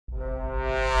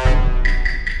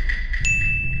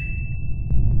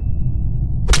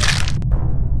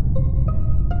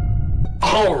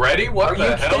Already? What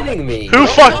the hell? Are you kidding me? Who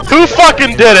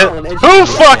fucking did it? Who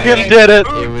fucking did it?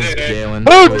 It was Galen.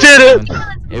 Who did it?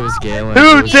 It was Galen.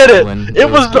 Who did it? It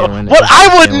was Galen. what? I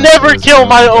would never kill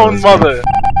my own mother.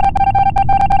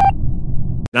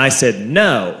 And I said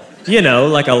no. You know,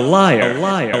 like a liar,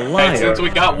 liar. Hey, since we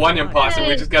got one imposter,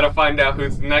 we just gotta find out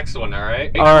who's the next one,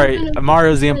 alright? Alright,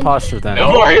 Mario's the imposter then.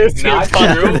 No, Mario's not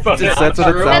true. That's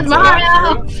what it sounds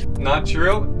like. Not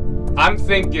true. I'm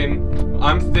thinking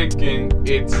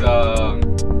it's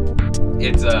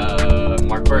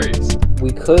Marquarius. We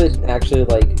could actually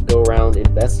like go around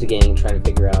investigating, trying to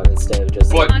figure out instead of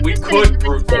just. But we could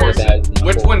brute force it.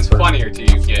 Which one's funnier to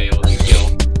you, Gale?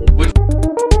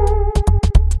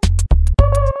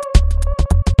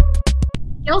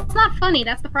 Gale's not funny,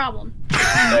 that's the problem.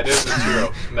 That is true.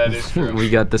 That is true. We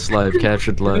got this live,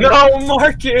 captured live. No,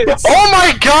 Marcus! Oh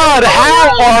my god,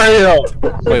 how Mario?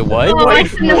 Wait, what?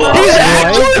 He's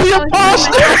actually the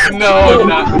imposter! No,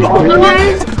 not me.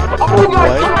 Oh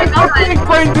my god, I big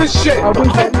brain this shit! I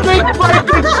big brain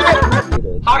this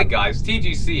shit! Hi guys,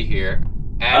 TGC here,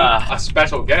 and a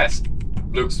special guest,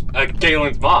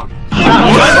 Galen's mom.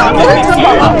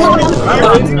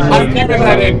 I'm keeping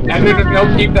that in, and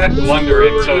no, keep that wonder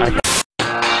in, so...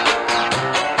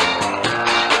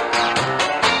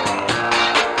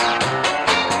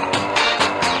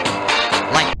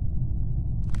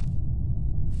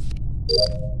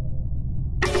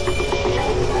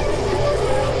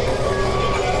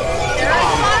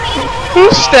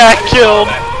 Who's stack killed?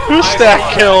 Who's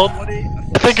stack killed?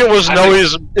 I think it was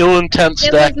Noe's ill-intent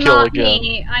stack kill again.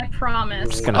 Me, I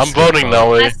promise. I'm voting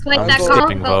Noe. I split that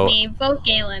call, vote me. Vote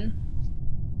Galen.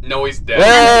 No, he's dead.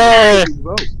 Hey!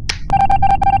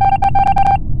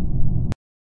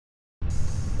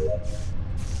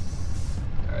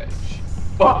 Alright.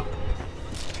 Fuck!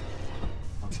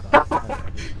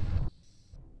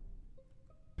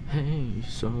 Hey,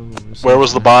 Where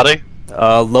was the body?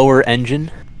 Lower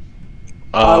engine.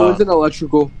 I was in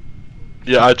electrical.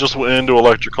 Yeah, I just went into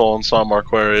electrical and saw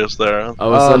Marquarius there. I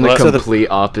was on the complete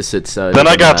opposite side. Then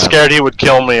I got scared he would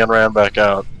kill me and ran back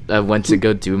out. I went to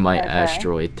go do my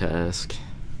asteroid task.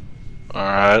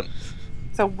 Alright.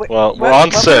 So well, we're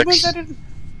on 6.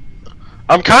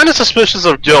 I'm kind of suspicious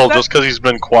of Gil just because he's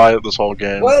been quiet this whole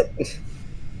game. What?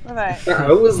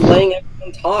 I was letting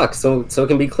everyone talk so it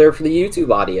can be clear for the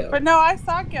YouTube audio. But no, I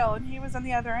saw Gil and he was on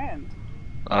the other end.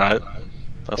 Alright.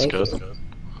 That's good.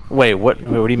 Wait, what do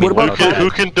you mean? Who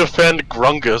can defend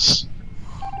Grungus?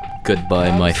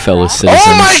 Goodbye, my fellow citizens.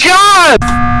 Oh my god!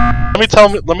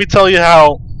 Let me tell you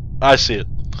how I see it.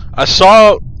 I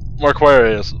saw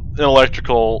Marquarius in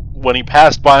electrical when he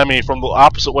passed by me from the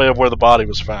opposite way of where the body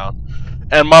was found.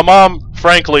 And my mom,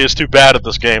 frankly, is too bad at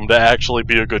this game to actually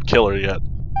be a good killer yet.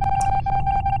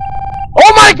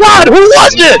 Oh my god! Who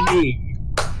was it?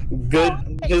 Good,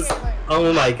 because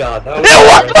oh my god, that was it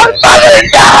was my mother!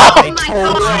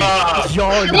 No!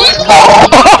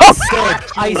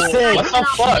 I said. What the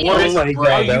fuck? Oh my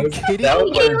god, that was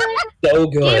so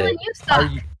good.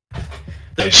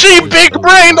 She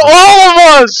big-brained all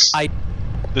of us!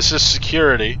 This is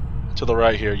security to the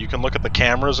right here. You can look at the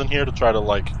cameras in here to try to,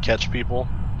 like, catch people.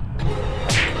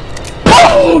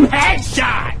 Boom!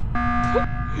 Headshot!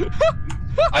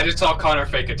 I just saw Connor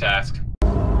fake a task.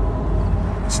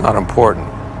 It's not important.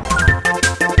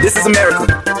 This is America.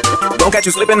 Don't catch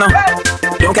you slipping now.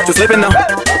 Don't catch you slipping now.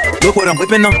 Look what I'm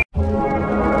whipping now.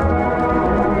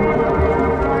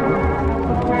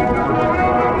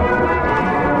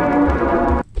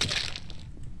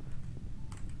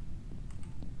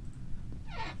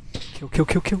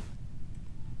 Kill.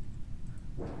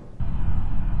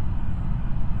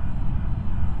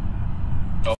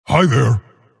 Hi there.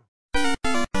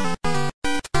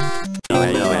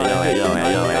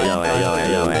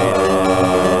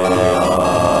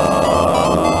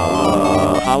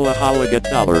 Holla get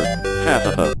dollar.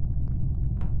 Ha.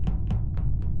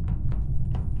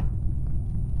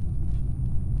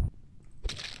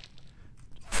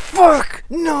 Fuck!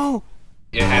 No!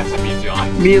 It has to be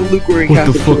John. Me and Luke were in What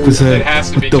the fuck was that? It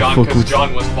has to be John because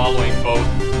John was following both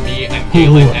me and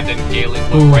Galen, and then Galen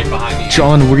was right behind me.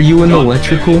 John, were you in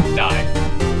electrical? Died.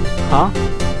 Huh?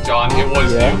 John, it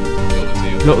was you. It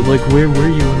was you. No, like where were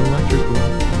you in electrical?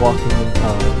 Walking in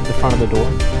the front of the door.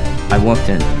 I walked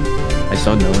in. I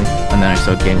saw Noe, and then I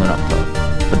saw Galen up top.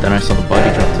 But then I saw the body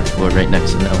drop to the floor right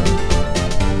next to Noe.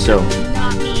 So.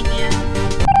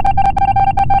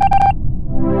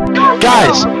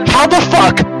 Guys, how the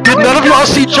fuck did none of y'all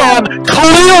see John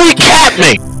clearly cat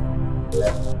me?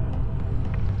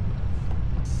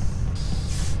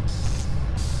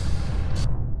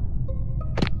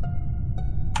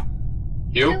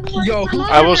 You? Yo.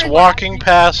 I was walking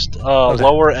past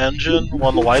lower engine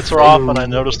when the lights are off, and I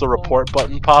noticed the report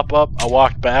button pop up. I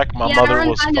walked back. My mother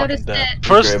was fucking dead.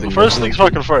 First things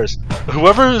fucking first.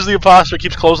 Whoever is the imposter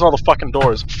keeps closing all the fucking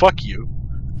doors. Fuck you.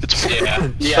 It's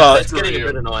that's getting a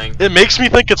bit annoying. It makes me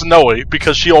think it's Noe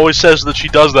because she always says that she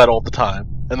does that all the time,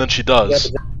 and then she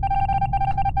does.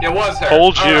 It was her.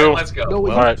 Told you. All right, let's go. No,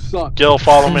 Alright, Gil,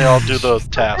 follow me. I'll do the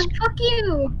task. Fuck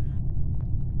you,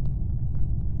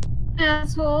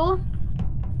 asshole.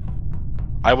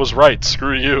 I was right.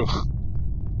 Screw you.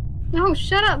 No,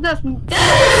 shut up. That's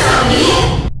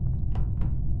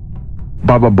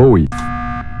Baba Booey.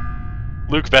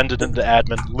 Luke vented into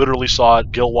admin. Literally saw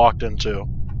it. Gil walked in too.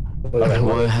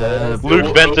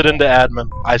 Luke vented into admin.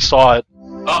 I saw it.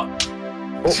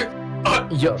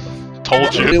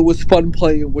 Told you. It was fun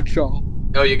playing with y'all.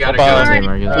 Oh, you gotta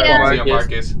go.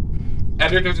 Marcus.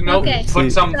 Editor's note,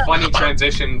 put some funny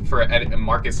transition for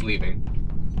Marcus leaving.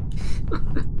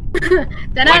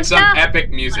 Like some epic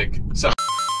music. So.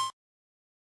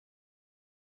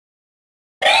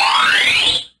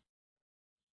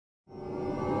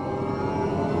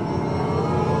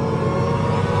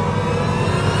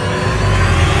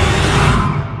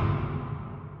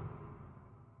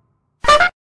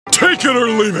 Take it or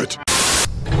leave it!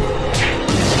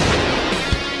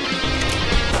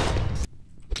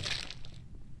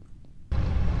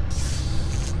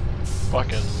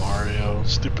 Fucking Mario.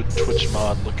 Stupid Twitch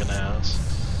mod looking ass.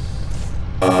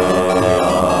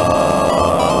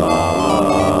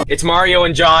 It's Mario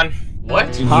and John.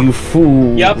 What? You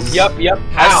fool. Yep.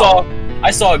 How?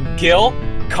 I saw Gil,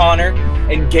 Connor,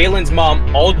 and Galen's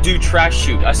mom all do trash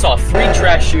shoot. I saw 3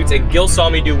 trash shoots, and Gil saw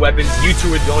me do weapons. You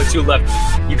 2 were the only 2 left.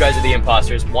 You guys are the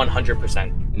imposters,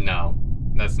 100%. No,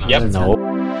 that's not. Yep. No.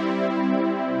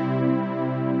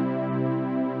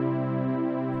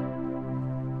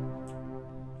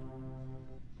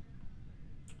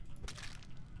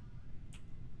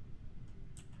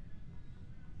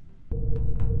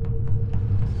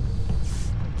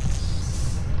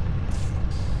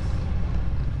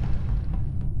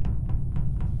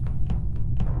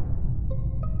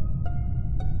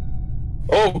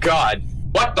 Oh god.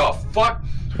 What the fuck?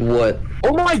 What?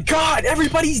 Oh my god,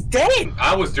 everybody's dead!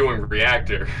 I was doing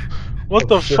reactor. What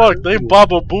the fuck? They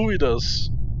Baba Booeyed us.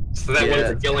 So that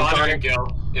was Connor and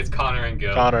Gil. It's Connor and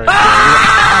Gil. Connor and Gil.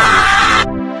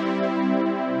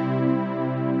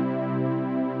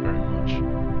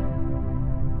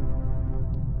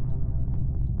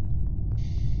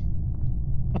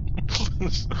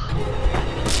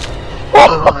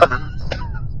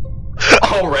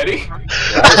 Already?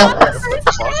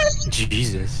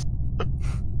 Jesus.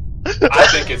 I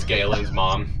think it's Galen's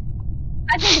mom.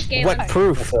 I think it's Galen. What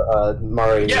proof?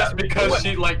 Mario. Yes, because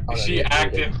she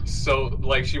acted so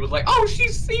she was like, oh,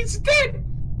 he's dead.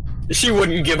 She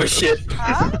wouldn't give a shit.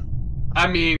 Huh? I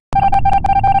mean,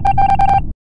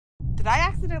 Did I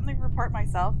accidentally report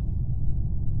myself?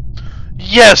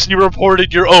 Yes, you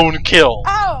reported your own kill.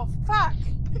 Oh, fuck.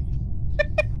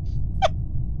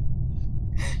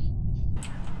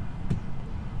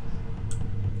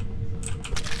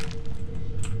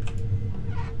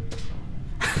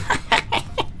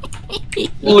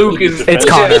 Luke is. It's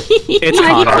Connor. It's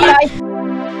Connor.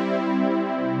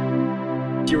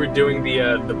 You were doing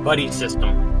the buddy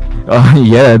system. Oh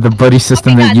yeah, the buddy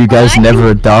system that you guys never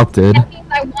adopted.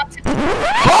 I want to.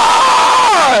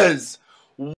 Pause!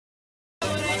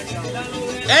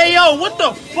 Hey yo, what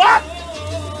the fuck?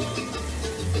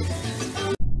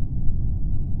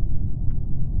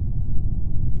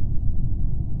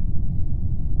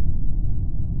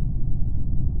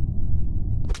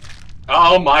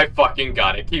 Oh my fucking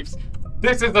god! It keeps.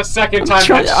 This is the second time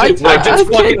I just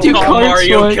fucking saw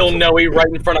Mario kill Noe right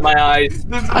in front of my eyes.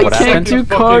 I can't do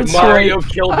card Mario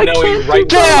swipe. killed Noe right in front of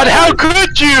Dad, my how eyes.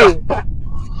 could you?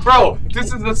 Bro,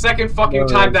 this is the second fucking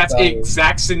time that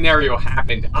exact scenario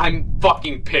happened. I'm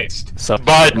fucking pissed. So,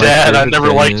 Bye, Dad. I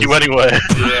never liked you anyway.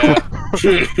 Yeah.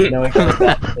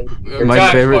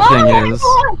 My favorite thing is,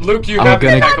 Luke, you I'm have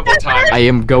gonna- impeccable time. I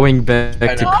am going back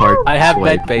to card I have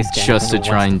swipe bed-based game. just to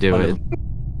try and do it.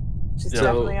 She's So,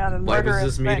 definitely on a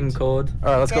murderous sprint. called?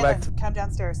 Alright, let's go Galen, back to. come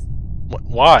downstairs.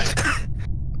 Why?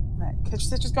 Because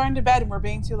your sister's going to bed and we're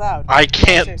being too loud. I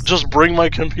can't Downstairs. just bring my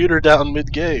computer down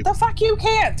mid-game. The fuck you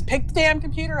can't! Pick the damn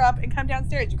computer up and come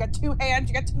downstairs. You got 2 hands,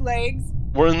 you got 2 legs.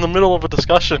 We're in the middle of a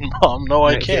discussion, Mom. No,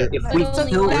 I can't. If we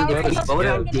kill him and we vote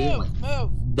out Galen,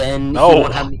 then he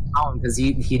won't have any problem because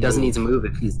he doesn't need to move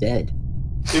if he's dead.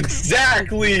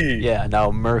 Exactly! Yeah,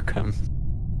 now murk him.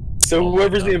 So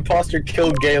whoever's the imposter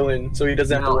killed Galen, so he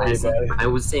doesn't have to worry about it. I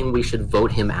was saying we should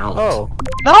vote him out. Oh.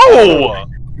 No!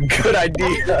 Good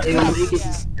idea.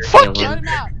 Fuck you!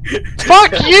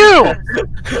 Fuck you!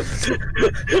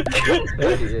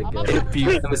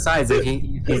 And besides, if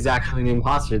he's actually the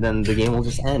imposter, then the game will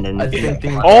just end. And I think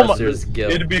the Oh imposter is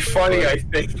Gil. It'd be funny, I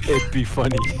think. It'd be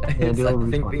funny. I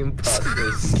think the imposter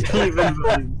is Gil.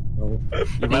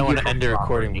 You might want to end the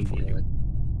recording before you.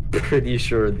 Pretty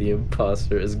sure the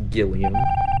imposter is Gilliam.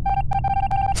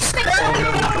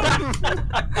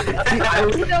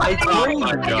 Oh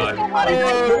my god.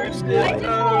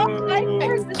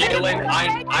 Galen, I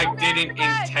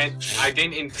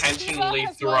didn't intentionally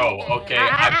throw, okay?